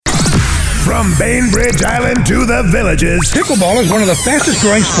From Bainbridge Island to the Villages, pickleball is one of the fastest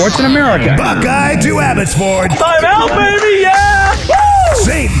growing sports in America. Buckeye to Abbotsford, I'm out, baby, yeah! Woo!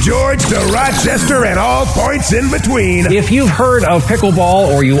 St. George to Rochester, and all points in between. If you've heard of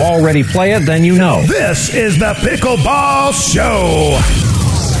pickleball or you already play it, then you know. This is the Pickleball Show.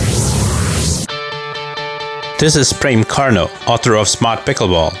 This is Prem Karno, author of Smart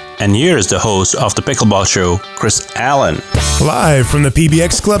Pickleball, and here's the host of the Pickleball Show, Chris Allen. Live from the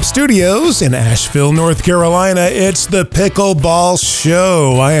PBX Club Studios in Asheville, North Carolina, it's the Pickleball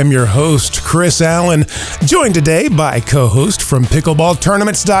Show. I am your host, Chris Allen, joined today by co-host from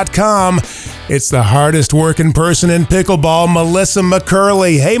pickleballtournaments.com. It's the hardest working person in pickleball, Melissa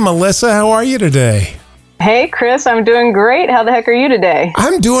McCurley. Hey, Melissa, how are you today? Hey, Chris, I'm doing great. How the heck are you today?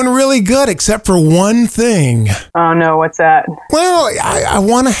 I'm doing really good, except for one thing. Oh, no, what's that? Well, I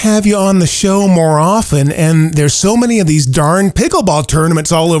want to have you on the show more often, and there's so many of these darn pickleball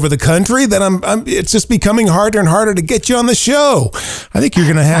tournaments all over the country that it's just becoming harder and harder to get you on the show. I think you're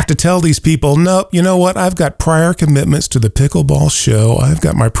going to have to tell these people, nope, you know what? I've got prior commitments to the pickleball show. I've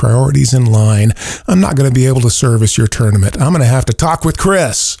got my priorities in line. I'm not going to be able to service your tournament. I'm going to have to talk with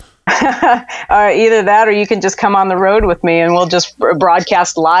Chris. Either that or you can just come on the road with me and we'll just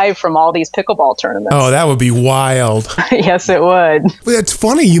broadcast live from all these pickleball tournaments. Oh, that would be wild. Yes, it would. It's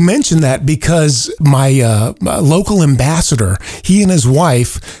funny you mentioned that because my local ambassador, he and his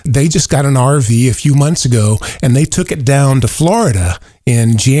wife, they just got an RV a few months ago and they took it down to Florida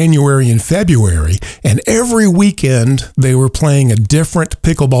in January and February, and every weekend they were playing a different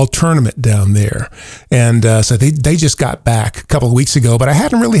pickleball tournament down there. And so they just got back a couple of weeks ago, but I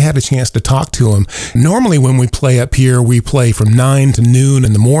hadn't really had a chance to talk to them. Normally when we play up here, we play from 9 to noon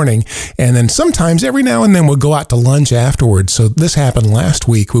in the morning, and then sometimes every now and then we'll go out to lunch afterwards. So this happened last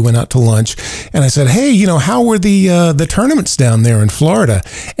week. We went out to lunch, and I said, hey, how were the tournaments down there in Florida?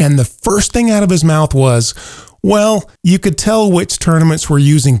 And the first thing out of his mouth was, well, you could tell which tournaments were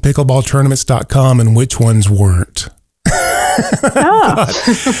using pickleballtournaments.com and which ones weren't.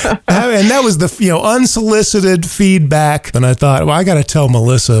 And that was the unsolicited feedback. And I thought, well, I got to tell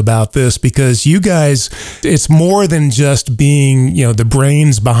Melissa about this because you guys, it's more than just being, the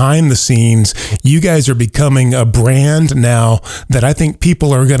brains behind the scenes. You guys are becoming a brand now that I think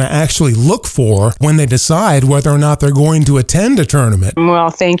people are going to actually look for when they decide whether or not they're going to attend a tournament. Well,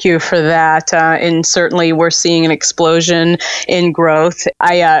 thank you for that. And certainly we're seeing an explosion in growth.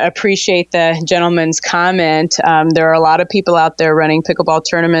 I appreciate the gentleman's comment. There are a lot of people out there running pickleball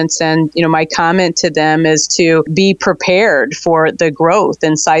tournaments, and my comment to them is to be prepared for the growth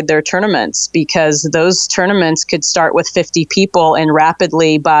inside their tournaments, because those tournaments could start with 50 people and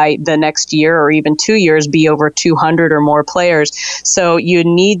rapidly by the next year or even 2 years be over 200 or more players. So you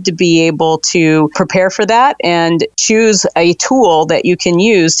need to be able to prepare for that and choose a tool that you can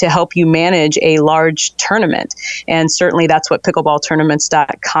use to help you manage a large tournament. And certainly that's what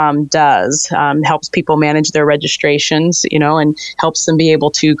pickleballtournaments.com does. Helps people manage their registrations, and helps them be able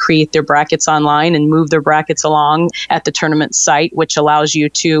to create their brackets online and move their brackets along at the tournament site, which allows you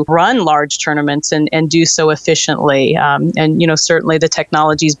to run large tournaments and do so efficiently. And certainly the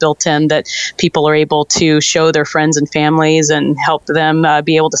technology is built in that people are able to show their friends and families and help them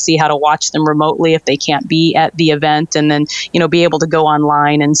be able to see how to watch them remotely if they can't be at the event, and then, be able to go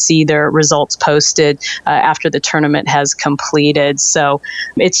online and see their results posted after the tournament has completed. So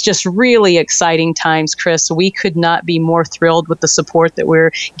it's just really exciting times, Chris. We could not be more thrilled with the support that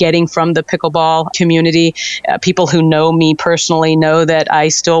we're getting from the pickleball community. People who know me personally know that I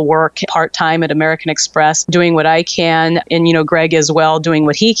still work part-time at American Express, doing what I can, and Greg as well, doing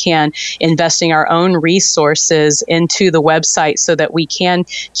what he can, investing our own resources into the website so that we can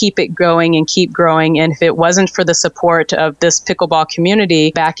keep it going and keep growing. And if it wasn't for the support of this pickleball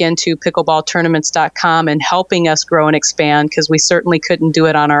community back into pickleballtournaments.com and helping us grow and expand, because we certainly couldn't do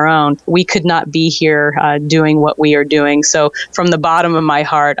it on our own, we could not be here doing what we are doing. So from the bottom of my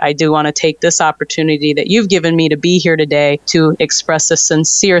heart, I do want to take this opportunity that you've given me to be here today to express a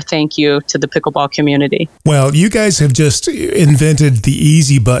sincere thank you to the pickleball community. Well, you guys have just invented the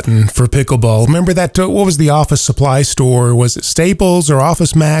easy button for pickleball. Remember that, what was the office supply store? Was it Staples or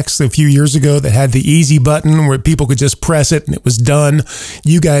Office Max a few years ago that had the easy button where people could just press it and it was done?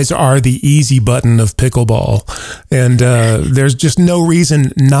 You guys are the easy button of pickleball. And there's just no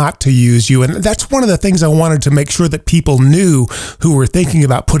reason not to use you. And that's one of the things I wanted to make make sure that people knew who were thinking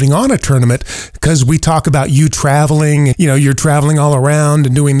about putting on a tournament, because we talk about you traveling, you're traveling all around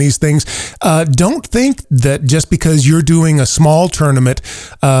and doing these things. Don't think that just because you're doing a small tournament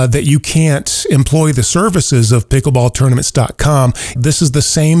that you can't employ the services of pickleballtournaments.com. This is the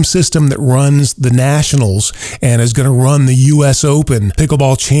same system that runs the Nationals and is going to run the U.S. Open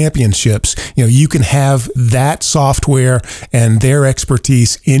Pickleball Championships. You can have that software and their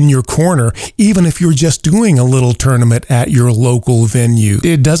expertise in your corner, even if you're just doing a little tournament at your local venue.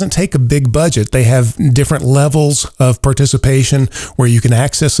 It doesn't take a big budget. They have different levels of participation where you can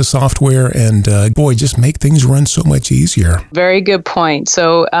access the software and just make things run so much easier. Very good point.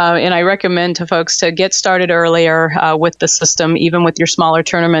 So, and I recommend to folks to get started earlier with the system, even with your smaller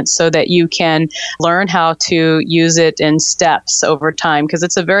tournaments, so that you can learn how to use it in steps over time, because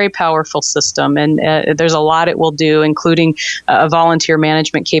it's a very powerful system, and there's a lot it will do, including a volunteer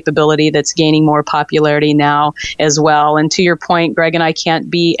management capability that's gaining more popularity now as well. And to your point, Greg and I can't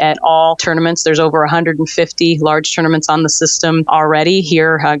be at all tournaments. There's over 150 large tournaments on the system already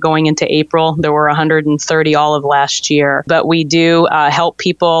here going into April. There were 130 all of last year. But we do help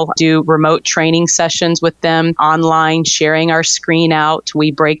people do remote training sessions with them online, sharing our screen out.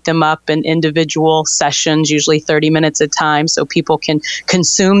 We break them up in individual sessions, usually 30 minutes at a time, so people can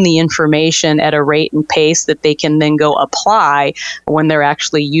consume the information at a rate and pace that they can then go apply when they're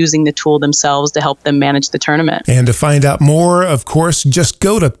actually using the tool themselves to help them manage the tournament. And to find out more, of course, just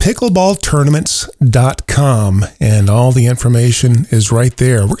go to pickleballtournaments.com, and all the information is right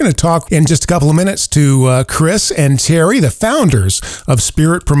there. We're going to talk in just a couple of minutes to Chris and Terri, the founders of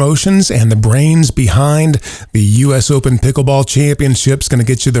Spirit Promotions and the brains behind the U.S. Open Pickleball Championships. Going to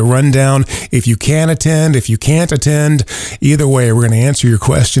get you the rundown if you can attend, if you can't attend. Either way, we're going to answer your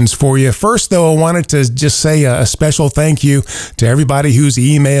questions for you. First, though, I wanted to just say a special thank you to everybody who's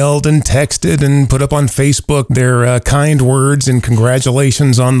emailed and texted and put up on Facebook their kind words and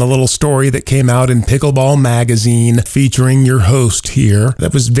congratulations on the little story that came out in Pickleball Magazine featuring your host here.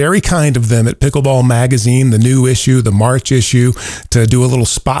 That was very kind of them at Pickleball Magazine, the new issue, the March issue, to do a little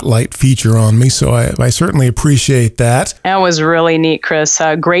spotlight feature on me. So I certainly appreciate that. That was really neat, Chris.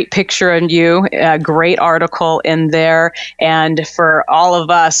 Great picture of you, a great article in there. And for all of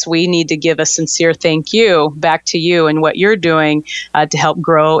us, we need to give a sincere thank you back to you and what you're doing to help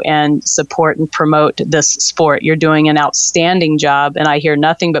grow and support and promote this sport. You're doing an outstanding job, and I hear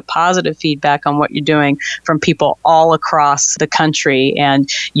nothing but positive feedback on what you're doing from people all across the country. And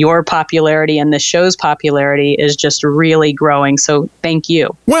your popularity and the show's popularity is just really growing. So thank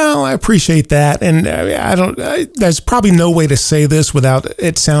you. Well, I appreciate that. And there's probably no way to say this without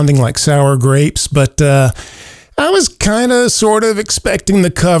it sounding like sour grapes, but I was kind of sort of expecting the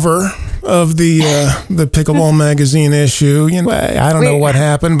cover of the Pickleball Magazine issue. I don't know what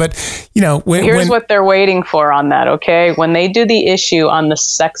happened, but here's what they're waiting for on that. Okay, when they do the issue on the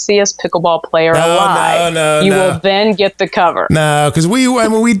sexiest pickleball player alive, you will then get the cover. No, because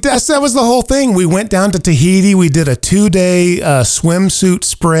that was the whole thing. We went down to Tahiti. We did a 2-day swimsuit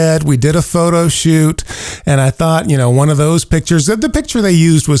spread. We did a photo shoot, and I thought, one of those pictures. The picture they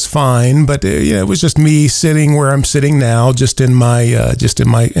used was fine, but it was just me sitting where I'm sitting now, just in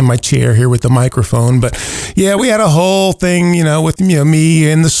my chair here with the microphone. But yeah, we had a whole thing, with me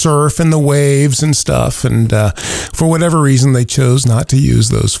in the surf and the waves and stuff. And for whatever reason, they chose not to use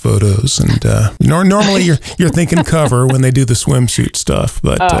those photos. And normally you're thinking cover when they do the swimsuit stuff.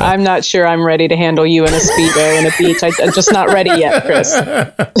 But I'm not sure I'm ready to handle you in a speedo in a beach. I'm just not ready yet, Chris.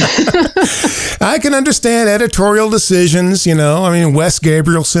 I can understand editorial decisions. Wes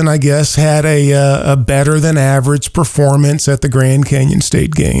Gabrielson, I guess, had a better than average performance at the Grand Canyon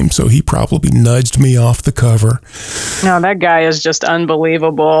State game, so he probably nudged me off the cover. No, that guy is just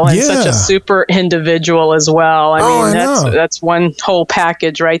unbelievable, and such a super individual as well. I mean, that's one whole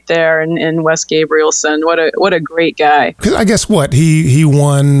package right there in Wes Gabrielson. What a great guy. 'Cause I guess he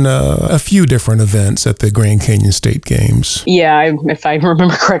won a few different events at the Grand Canyon State games. Yeah, if I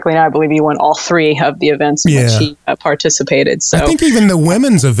remember correctly, I believe he won all 3 of the events in which he participated. So I think even the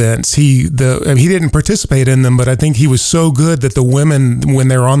women's events, he didn't participate in them, but I think he was so good that the women, when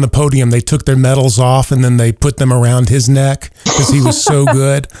they were on the podium, they took their medals off and then they put them around his neck because he was so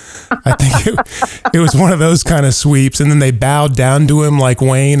good. I think it was one of those kind of sweeps, and then they bowed down to him like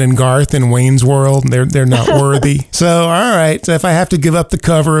Wayne and Garth in Wayne's World. They're not worthy. So all right, so if I have to give up the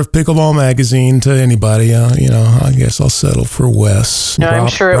cover of Pickleball Magazine to anybody, I guess I'll settle for Wes. No, I'm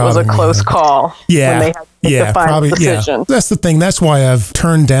sure it was a close call. Yeah. When they had the final decision. Yeah. That's the thing. That's why I've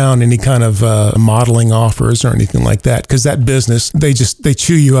turned down any kind of modeling offers or anything like that, because that business, they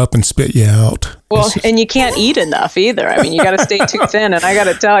chew you up and spit you out. Well, and you can't eat enough either. I mean, you got to stay too thin, and I got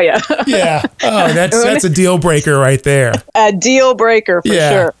to tell you. Yeah. Oh, that's a deal breaker right there. A deal breaker for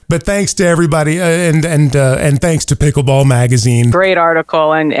sure. But thanks to everybody, and thanks to Pickleball Magazine. Great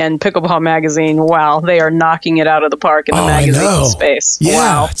article, and Pickleball Magazine. Wow, they are knocking it out of the park in the magazine space. Yeah,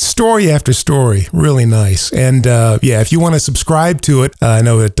 wow. Story after story, really nice. And if you want to subscribe to it, I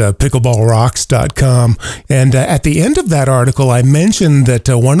know at pickleballrocks.com. And at the end of that article, I mentioned that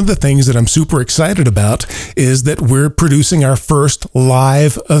one of the things that I'm super excited about is that we're producing our first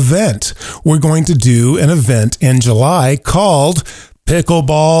live event. We're going to do an event in July called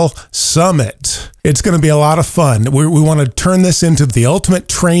Pickleball Summit. It's going to be a lot of fun. We want to turn this into the ultimate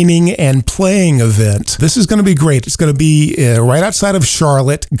training and playing event. This is going to be great. It's going to be right outside of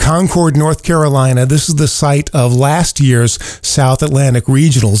Charlotte, Concord, North Carolina. This is the site of last year's South Atlantic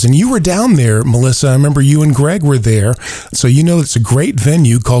Regionals. And you were down there, Melissa. I remember you and Greg were there. So you know it's a great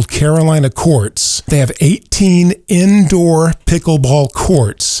venue called Carolina Courts. They have 18 indoor pickleball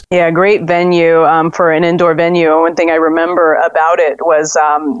courts. Yeah, great venue for an indoor venue. One thing I remember about it was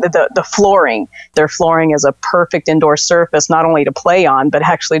the flooring. Their flooring is a perfect indoor surface, not only to play on, but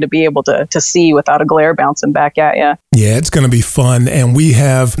actually to be able to see without a glare bouncing back at you. Yeah, it's going to be fun. And we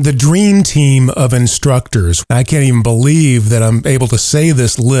have the dream team of instructors. I can't even believe that I'm able to say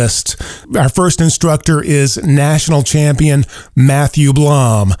this list. Our first instructor is national champion Matthew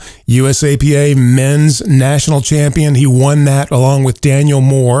Blom, USAPA men's national champion. He won that along with Daniel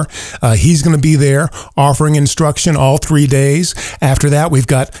Moore. He's going to be there offering instruction all 3 days. After that, we've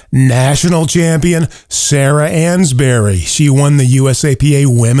got national champion Sarah Ansberry. She won the USAPA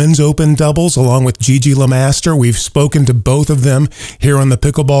Women's Open Doubles along with Gigi Lemaster. We've spoken to both of them here on the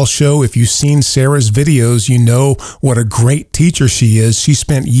Pickleball Show. If you've seen Sarah's videos, you know what a great teacher she is. She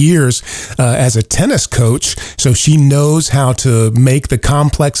spent years as a tennis coach, so she knows how to make the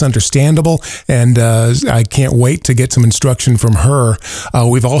complex understandable, and I can't wait to get some instruction from her.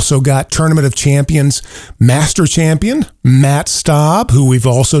 We've also got Tournament of Champions Master Champion Matt Staub, who we've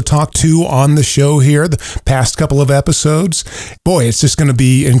also talked to on the show here the past couple of episodes. Boy, it's just going to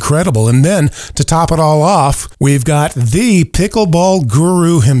be incredible. And then to top it all off, we've got the pickleball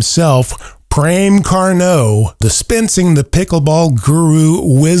guru himself, Prem Carnot, dispensing the pickleball guru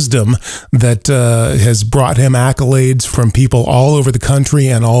wisdom that has brought him accolades from people all over the country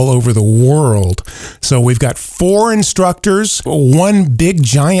and all over the world. So we've got 4 instructors, one big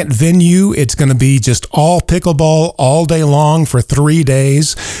giant venue. It's going to be just all pickleball all day long for 3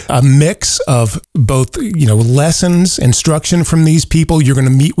 days. A mix of both, lessons, instruction from these people. You're going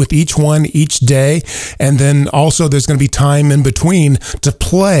to meet with each one each day. And then also there's going to be time in between to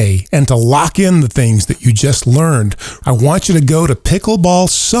play and to lock in the things that you just learned. I want you to go to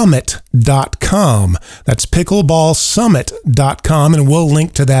pickleballsummit.com. That's pickleballsummit.com, and we'll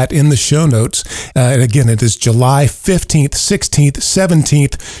link to that in the show notes. And again, it is July 15th, 16th,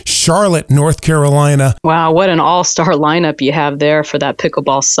 17th, Charlotte, North Carolina. Wow, what an all-star lineup you have there for that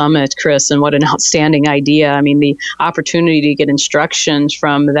Pickleball Summit, Chris, and what an outstanding idea. I mean, the opportunity to get instructions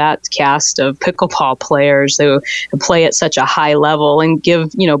from that cast of pickleball players who play at such a high level and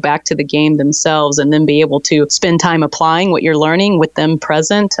give, back to the game themselves, and then be able to spend time applying what you're learning with them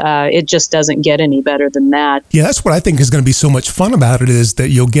present. It just doesn't get any better than that. Yeah, that's what I think is going to be so much fun about it, is that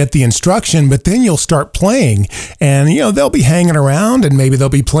you'll get the instruction, but then you'll start playing, and they'll be hanging around, and maybe they'll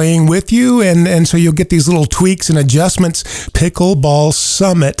be playing with you, and so you'll get these little tweaks and adjustments.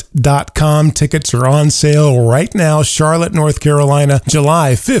 Pickleballsummit.com. Tickets are on sale right now. Charlotte, North Carolina,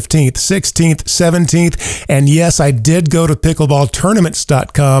 July 15th, 16th, 17th. And yes, I did go to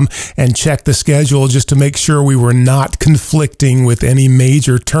pickleballtournaments.com and check the schedule just to make sure we were not conflicting with any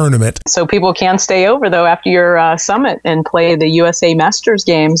major tournament. So people can stay over, though, after your summit and play the USA Masters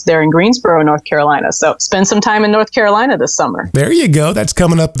games there in Greensboro, North Carolina. So spend some time in North Carolina this summer. There you go. That's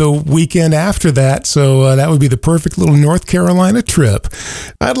coming up the weekend after that. So that would be the perfect little North Carolina trip.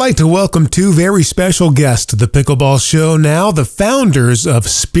 I'd like to welcome 2 very special guests to the Pickleball Show now, the founders of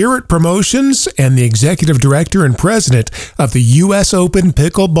Spirit Promotions and the executive director and president of the U.S. Open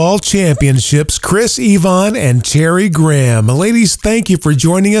Pickleball Championships, Chris, Evon, and Terri Graham. Ladies, thank you for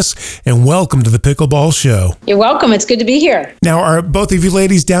joining us, and welcome to the Pickleball Show. You're welcome. It's good to be here. Now, are both of you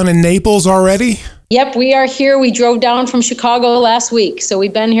ladies down in Naples already? Yep, we are here. We drove down from Chicago last week, so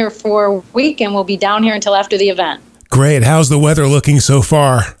we've been here for a week, and we'll be down here until after the event. Great. How's the weather looking so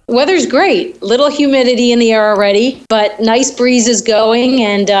far? Weather's great. Little humidity in the air already, but nice breezes going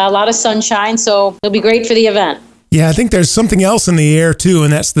and a lot of sunshine, so it'll be great for the event. Yeah, I think there's something else in the air too,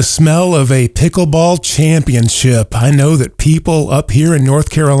 and that's the smell of a pickleball championship. I know that people up here in North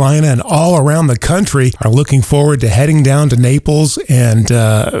Carolina and all around the country are looking forward to heading down to Naples and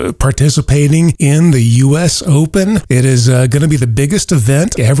participating in the U.S. Open. It is going to be the biggest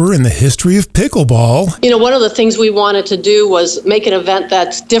event ever in the history of pickleball. You know, one of the things we wanted to do was make an event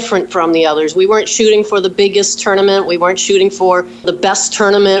that's different from the others. We weren't shooting for the biggest tournament. We weren't shooting for the best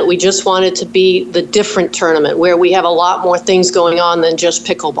tournament. We just wanted to be the different tournament where we have a lot more things going on than just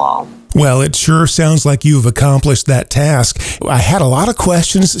pickleball. Well, it sure sounds like you've accomplished that task. I had a lot of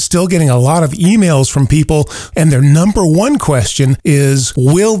questions, still getting a lot of emails from people, and their number one question is,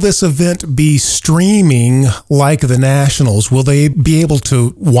 will this event be streaming like the Nationals? Will they be able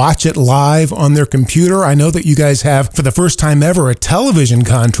to watch it live on their computer? I know that you guys have, for the first time ever, a television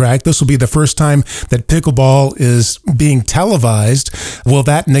contract. This will be the first time that pickleball is being televised. Will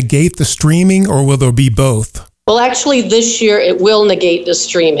that negate the streaming, or will there be both? Well, actually, this year it will negate the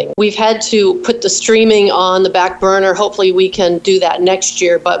streaming. We've had to put the streaming on the back burner. Hopefully we can do that next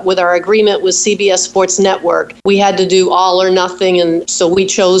year. But with our agreement with CBS Sports Network, we had to do all or nothing. And so we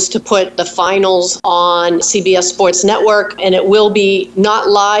chose to put the finals on CBS Sports Network. And it will be not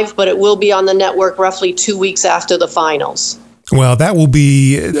live, but it will be on the network roughly 2 weeks after the finals. Well, that will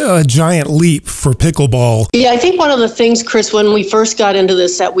be a giant leap for pickleball. Yeah, I think one of the things, Chris, when we first got into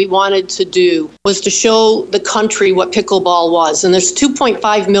this that we wanted to do was to show the country what pickleball was. And there's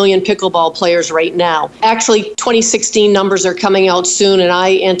 2.5 million pickleball players right now. Actually, 2016 numbers are coming out soon, and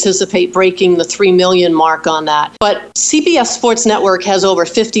I anticipate breaking the 3 million mark on that. But CBS Sports Network has over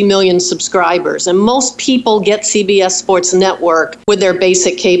 50 million subscribers, and most people get CBS Sports Network with their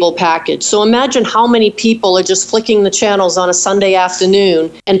basic cable package. So imagine how many people are just flicking the channels on a Sunday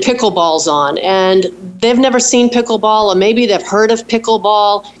afternoon and pickleball's on, and they've never seen pickleball, or maybe they've heard of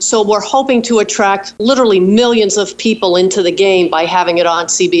pickleball. So we're hoping to attract literally millions of people into the game by having it on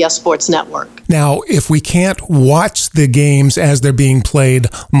CBS Sports Network. Now, if we can't watch the games as they're being played,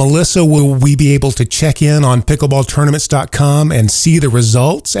 Melissa, will we be able to check in on pickleballtournaments.com and see the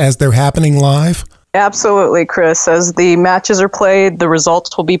results as they're happening live? Absolutely, Chris. As the matches are played, the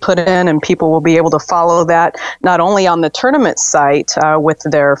results will be put in, and people will be able to follow that not only on the tournament site with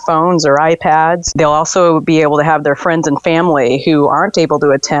their phones or iPads. They'll also be able to have their friends and family who aren't able to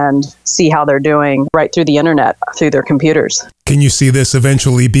attend see how they're doing right through the internet, through their computers. Can you see this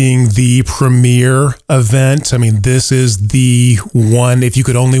eventually being the premier event? I mean, this is the one, if you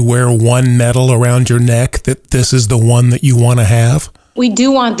could only wear one medal around your neck, that this is the one that you want to have? We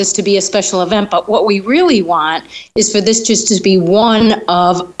do want this to be a special event, but what we really want is for this just to be one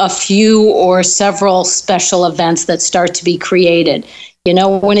of a few or several special events that start to be created. You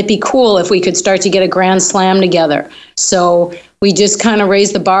know, wouldn't it be cool if we could start to get a Grand Slam together? So we just kind of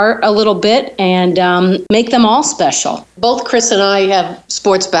raise the bar a little bit and make them all special. Both Chris and I have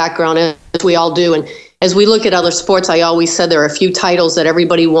sports background, as we all do. And as we look at other sports, I always said there are a few titles that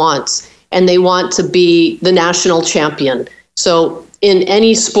everybody wants, and they want to be the national champion. So in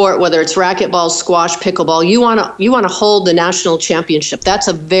any sport, whether it's racquetball, squash, pickleball, you want to hold the national championship. That's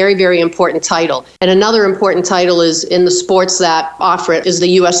a very, very important title. And another important title is in the sports that offer it is the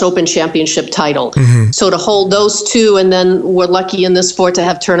U.S. Open Championship title. Mm-hmm. So to hold those two, and then we're lucky in this sport to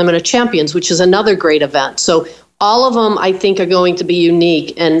have Tournament of Champions, which is another great event. So all of them, I think, are going to be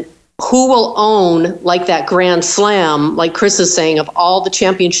unique. And who will own like that Grand Slam, like Chris is saying, of all the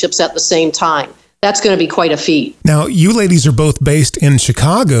championships at the same time? That's going to be quite a feat. Now, you ladies are both based in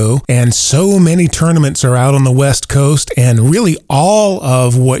Chicago, and so many tournaments are out on the West Coast, and really all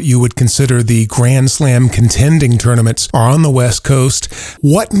of what you would consider the Grand Slam contending tournaments are on the West Coast.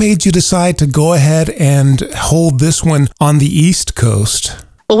 What made you decide to go ahead and hold this one on the East Coast?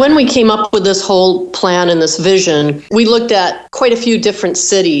 Well, when we came up with this whole plan and this vision, we looked at quite a few different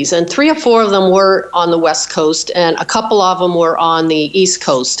cities, and 3 or 4 of them were on the West Coast, and a couple of them were on the East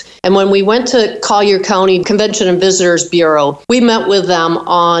Coast. And when we went to Collier County Convention and Visitors Bureau, we met with them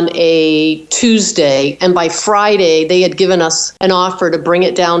on a Tuesday, and by Friday, they had given us an offer to bring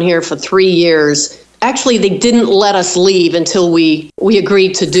it down here for 3 years. Actually, they didn't let us leave until we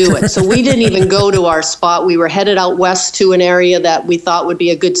agreed to do it. So we didn't even go to our spot. We were headed out west to an area that we thought would be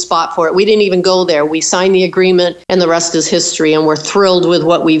a good spot for it. We didn't even go there. We signed the agreement, and the rest is history. And we're thrilled with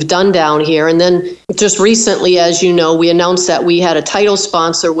what we've done down here. And then just recently, as you know, we announced that we had a title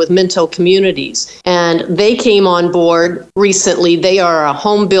sponsor with Minto Communities. And they came on board recently. They are a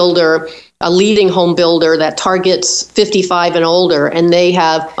home builder, a leading home builder that targets 55 and older, and they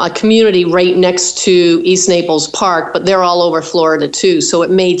have a community right next to East Naples Park, but they're all over Florida too. So it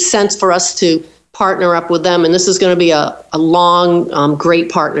made sense for us to partner up with them, and this is going to be a long,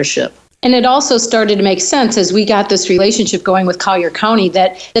 great partnership. And it also started to make sense as we got this relationship going with Collier County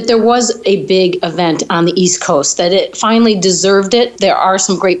that there was a big event on the East Coast, that it finally deserved it. There are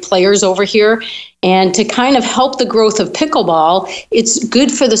some great players over here. And to kind of help the growth of pickleball, it's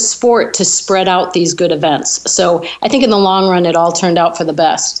good for the sport to spread out these good events. So I think in the long run, it all turned out for the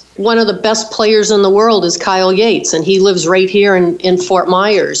best. One of the best players in the world is Kyle Yates, and he lives right here in Fort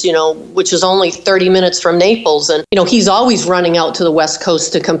Myers, which is only 30 minutes from Naples. And, he's always running out to the West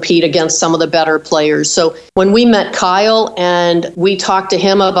Coast to compete against some of the better players. So when we met Kyle and we talked to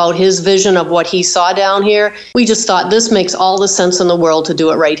him about his vision of what he saw down here, we just thought this makes all the sense in the world to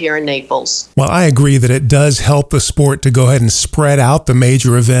do it right here in Naples. Well, I agree that it does help the sport to go ahead and spread out the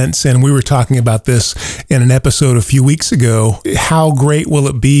major events. And we were talking about this in an episode a few weeks ago. How great will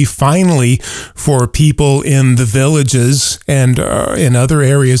it be finally for people in the villages and in other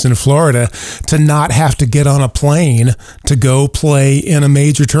areas in Florida to not have to get on a plane to go play in a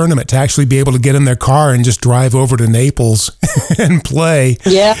major tournament, to actually be able to get in their car and just drive over to Naples and play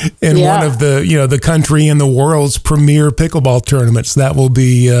in one of the country and the world's premier pickleball tournaments. That will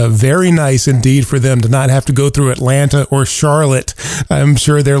be very nice indeed for them to not have to go through Atlanta or Charlotte. I'm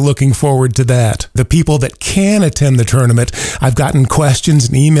sure they're looking forward to that. The people that can attend the tournament, I've gotten questions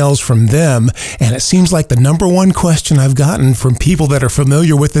and emails from them, and it seems like the number one question I've gotten from people that are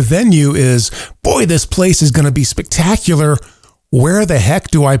familiar with the venue is, boy, this place is going to be spectacular. Where the heck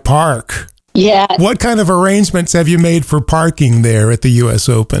do I park? Yeah. What kind of arrangements have you made for parking there at the U.S.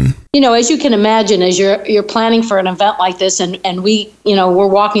 Open? As you can imagine, as you're planning for an event like this, and we, we're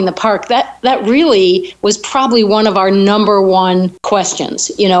walking the park, that really was probably one of our number one questions.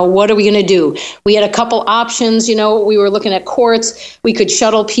 What are we going to do? We had a couple options. We were looking at courts. We could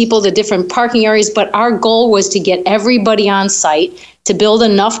shuttle people to different parking areas, but our goal was to get everybody on site, to build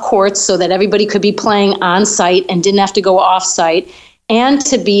enough courts so that everybody could be playing on site and didn't have to go off site, and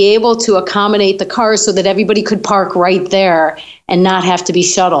to be able to accommodate the cars so that everybody could park right there and not have to be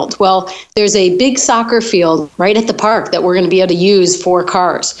shuttled. Well, there's a big soccer field right at the park that we're going to be able to use for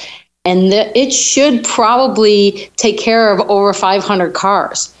cars. And it should probably take care of over 500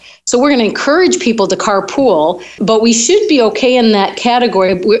 cars. So we're going to encourage people to carpool, but we should be okay in that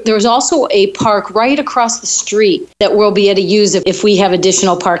category. There's also a park right across the street that we'll be able to use if we have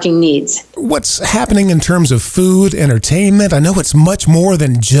additional parking needs. What's happening in terms of food, entertainment? I know it's much more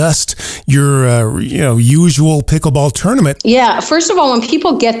than just your usual pickleball tournament. Yeah, first of all, when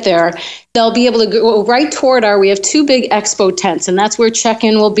people get there, they'll be able to go right toward we have two big expo tents, and that's where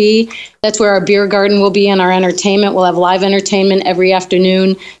check-in will be. That's where our beer garden will be and our entertainment. We'll have live entertainment every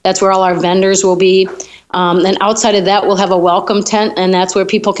afternoon. That's where all our vendors will be. And outside of that, we'll have a welcome tent, and that's where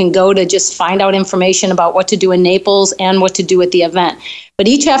people can go to just find out information about what to do in Naples and what to do at the event. But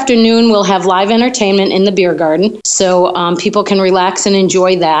each afternoon, we'll have live entertainment in the beer garden, so people can relax and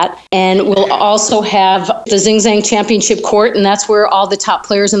enjoy that. And we'll also have the Zing Zang Championship Court, and that's where all the top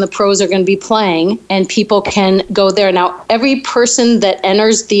players and the pros are going to be playing, and people can go there. Now, every person that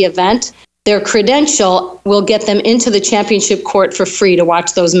enters the event, their credential will get them into the championship court for free to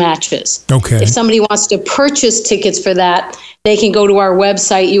watch those matches. Okay. If somebody wants to purchase tickets for that, they can go to our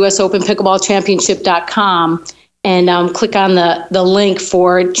website, usopenpickleballchampionship.com, and click on the link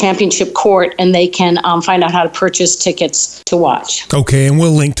for Championship Court, and they can find out how to purchase tickets to watch. Okay, and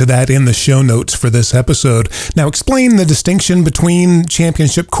we'll link to that in the show notes for this episode. Now, explain the distinction between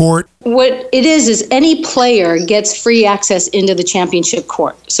Championship Court. What it is any player gets free access into the championship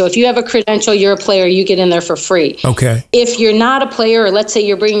court. So if you have a credential, you're a player, you get in there for free. Okay. If you're not a player, or let's say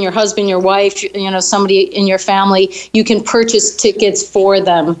you're bringing your husband, your wife, somebody in your family, you can purchase tickets for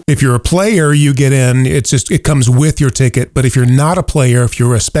them. If you're a player, you get in. It comes with your ticket. But if you're not a player, if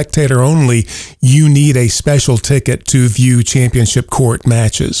you're a spectator only, you need a special ticket to view championship court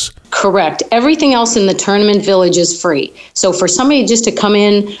matches. Correct. Everything else in the tournament village is free. So for somebody just to come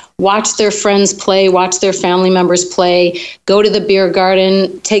in, watch their friends play, watch their family members play, go to the beer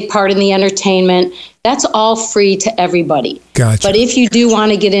garden, take part in the entertainment, that's all free to everybody. Gotcha. But if you do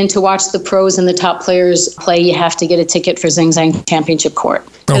want to get in to watch the pros and the top players play, you have to get a ticket for Zing Zang Championship Court.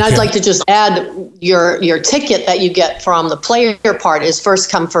 Okay. And I'd like to just add your ticket that you get from the player part is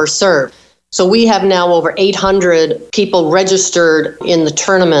first come, first serve. So we have now over 800 people registered in the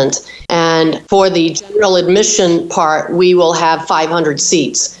tournament. And for the general admission part, we will have 500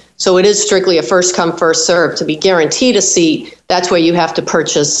 seats. So it is strictly a first come, first serve. To be guaranteed a seat, that's where you have to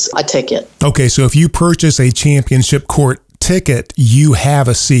purchase a ticket. Okay, so if you purchase a championship court ticket, you have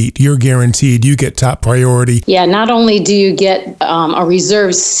a seat. You're guaranteed. You get top priority. Yeah, not only do you get a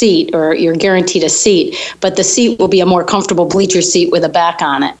reserved seat, or you're guaranteed a seat, but the seat will be a more comfortable bleacher seat with a back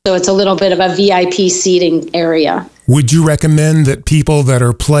on it. So it's a little bit of a VIP seating area. Would you recommend that people that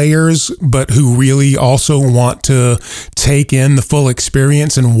are players, but who really also want to take in the full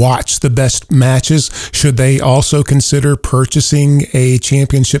experience and watch the best matches, should they also consider purchasing a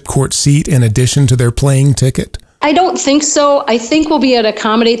championship court seat in addition to their playing ticket? I don't think so. I think we'll be able to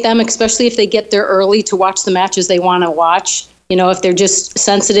accommodate them, especially if they get there early to watch the matches they want to watch. If they're just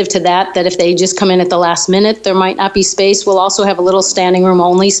sensitive to that if they just come in at the last minute, there might not be space. We'll also have a little standing room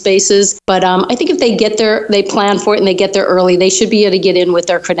only spaces. But I think if they get there, they plan for it and they get there early, they should be able to get in with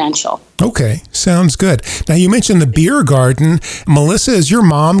their credential. Okay, sounds good. Now, you mentioned the beer garden. Melissa, is your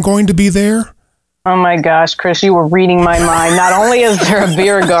mom going to be there? Oh my gosh, Chris, you were reading my mind. Not only is there a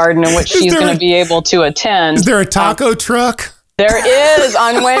beer garden in which she's going to be able to attend. Is there a taco truck? There is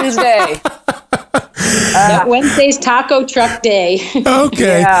on Wednesday. Wednesday's Taco Truck Day.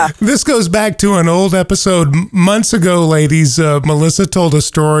 Okay. Yeah. This goes back to an old episode months ago, ladies. Melissa told a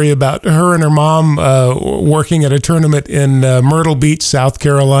story about her and her mom working at a tournament in Myrtle Beach, South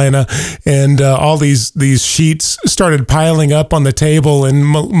Carolina, and all these sheets started piling up on the table, and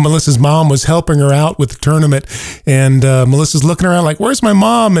Melissa's mom was helping her out with the tournament, and Melissa's looking around like, where's my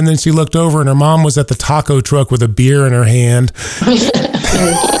mom? And then she looked over, and her mom was at the taco truck with a beer in her hand.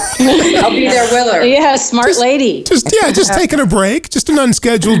 I'll be there with her. Yeah, smart lady. Just taking a break, just an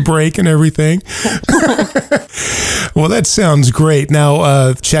unscheduled break and everything. Well, that sounds great.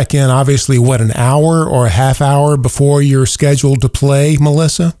 Now, check in, obviously, an hour or a half hour before you're scheduled to play,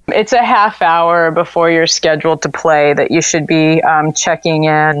 Melissa? It's a half hour before you're scheduled to play that you should be checking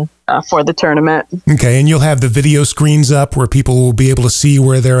in for the tournament. Okay, and you'll have the video screens up where people will be able to see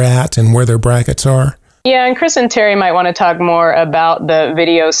where they're at and where their brackets are? Yeah, and Chris and Terri might want to talk more about the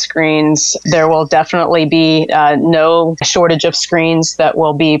video screens. There will definitely be no shortage of screens that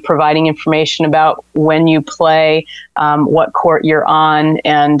will be providing information about when you play, what court you're on,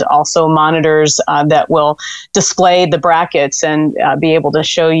 and also monitors that will display the brackets and be able to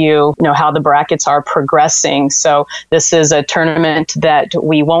show you, how the brackets are progressing. So this is a tournament that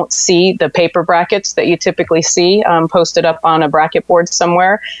we won't see the paper brackets that you typically see posted up on a bracket board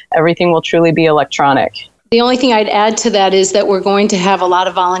somewhere. Everything will truly be electronic. The only thing I'd add to that is that we're going to have a lot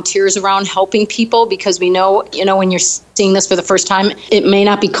of volunteers around helping people, because we know, when you're seeing this for the first time, it may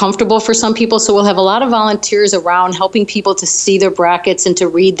not be comfortable for some people. So we'll have a lot of volunteers around helping people to see their brackets and to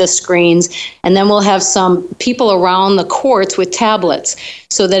read the screens. And then we'll have some people around the courts with tablets,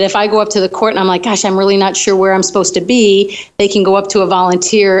 so that if I go up to the court and I'm like, gosh, I'm really not sure where I'm supposed to be, they can go up to a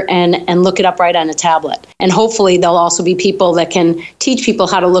volunteer and look it up right on a tablet. And hopefully there'll also be people that can teach people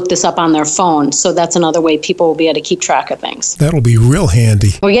how to look this up on their phone. So that's another way people will be able to keep track of things. That'll be real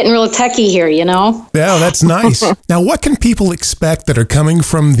handy. We're getting real techie here, Yeah, that's nice. Now, what can people expect that are coming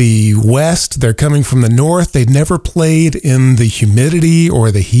from the West? They're coming from the North. They've never played in the humidity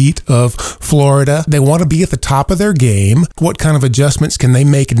or the heat of Florida. They want to be at the top of their game. What kind of adjustments can they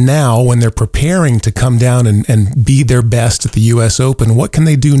make now when they're preparing to come down and be their best at the U.S. Open? What can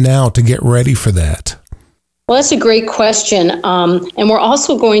they do now to get ready for that? Well, that's a great question. And we're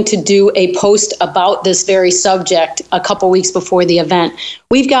also going to do a post about this very subject a couple weeks before the event.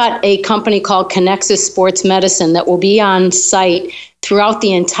 We've got a company called Connexus Sports Medicine that will be on site throughout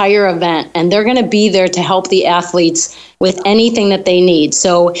the entire event, and they're going to be there to help the athletes with anything that they need.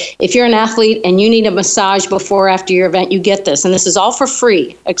 So if you're an athlete and you need a massage before or after your event, you get this. And this is all for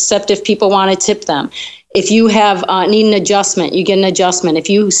free, except if people want to tip them. If you have need an adjustment, you get an adjustment. If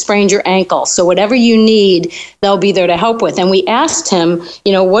you sprained your ankle, so whatever you need, they'll be there to help with. And we asked him,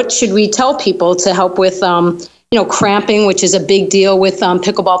 what should we tell people to help with, cramping, which is a big deal with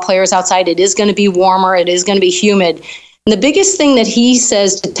pickleball players outside. It is going to be warmer. It is going to be humid. And the biggest thing that he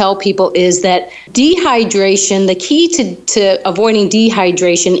says to tell people is that dehydration, the key to avoiding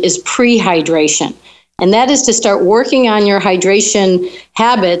dehydration is prehydration. And that is to start working on your hydration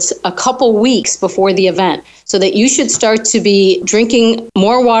habits a couple weeks before the event, so that you should start to be drinking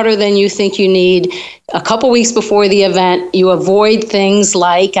more water than you think you need a couple weeks before the event. You avoid things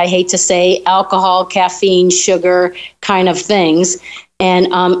like, I hate to say, alcohol, caffeine, sugar kind of things.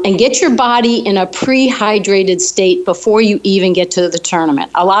 And get your body in a pre-hydrated state before you even get to the tournament.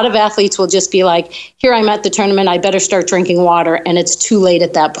 A lot of athletes will just be like, here I'm at the tournament, I better start drinking water, and it's too late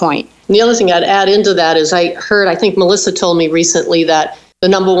at that point. And the other thing I'd add into that is I think Melissa told me recently that the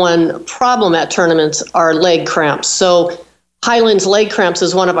number one problem at tournaments are leg cramps. So Highland's Leg Cramps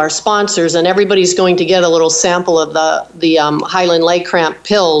is one of our sponsors, and everybody's going to get a little sample of the Highland Leg Cramp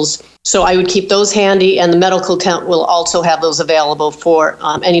pills. So I would keep those handy, and the medical tent will also have those available for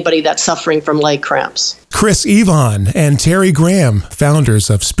anybody that's suffering from leg cramps. Chris, Evon, and Terri Graham, founders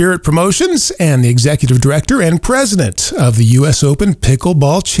of Spirit Promotions and the executive director and president of the U.S. Open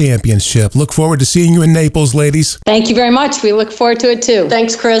Pickleball Championship. Look forward to seeing you in Naples, ladies. Thank you very much. We look forward to it too.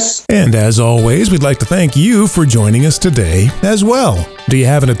 Thanks, Chris. And as always, we'd like to thank you for joining us today as well. Do you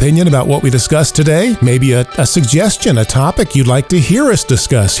have an opinion about what we discussed today? Maybe a suggestion, a topic you'd like to hear us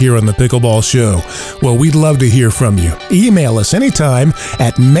discuss here on the Pickleball Show? Well, we'd love to hear from you. Email us anytime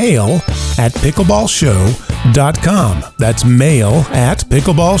at mail@pickleballshow.com. That's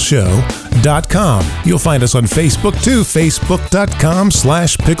mail@pickleballshow.com. You'll find us on Facebook too,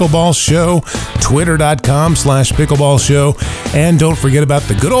 facebook.com/pickleballshow, twitter.com/pickleballshow, and don't forget about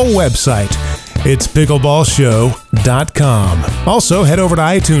the good old website. It's pickleballshow.com. Also, head over to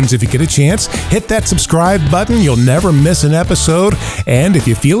iTunes if you get a chance. Hit that subscribe button. You'll never miss an episode. And if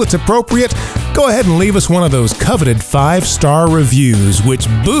you feel it's appropriate, go ahead and leave us one of those coveted 5-star reviews, which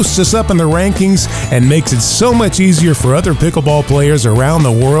boosts us up in the rankings and makes it so much easier for other pickleball players around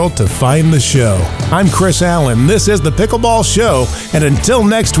the world to find the show. I'm Chris Allen. This is the Pickleball Show. And until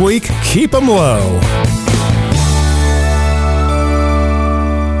next week, keep 'em low.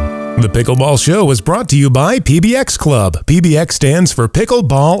 The Pickleball Show is brought to you by PBX Club. PBX stands for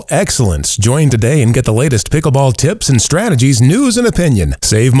Pickleball Excellence. Join today and get the latest pickleball tips and strategies, news and opinion.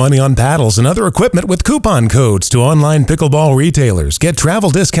 Save money on paddles and other equipment with coupon codes to online pickleball retailers. Get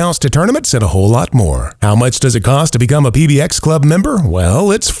travel discounts to tournaments and a whole lot more. How much does it cost to become a PBX Club member? Well,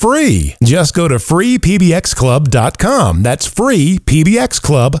 it's free. Just go to freepbxclub.com. That's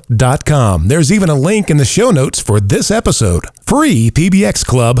freepbxclub.com. There's even a link in the show notes for this episode.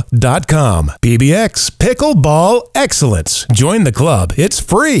 freepbxclub.com. PBX Pickleball Excellence. Join the club. It's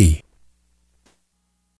free.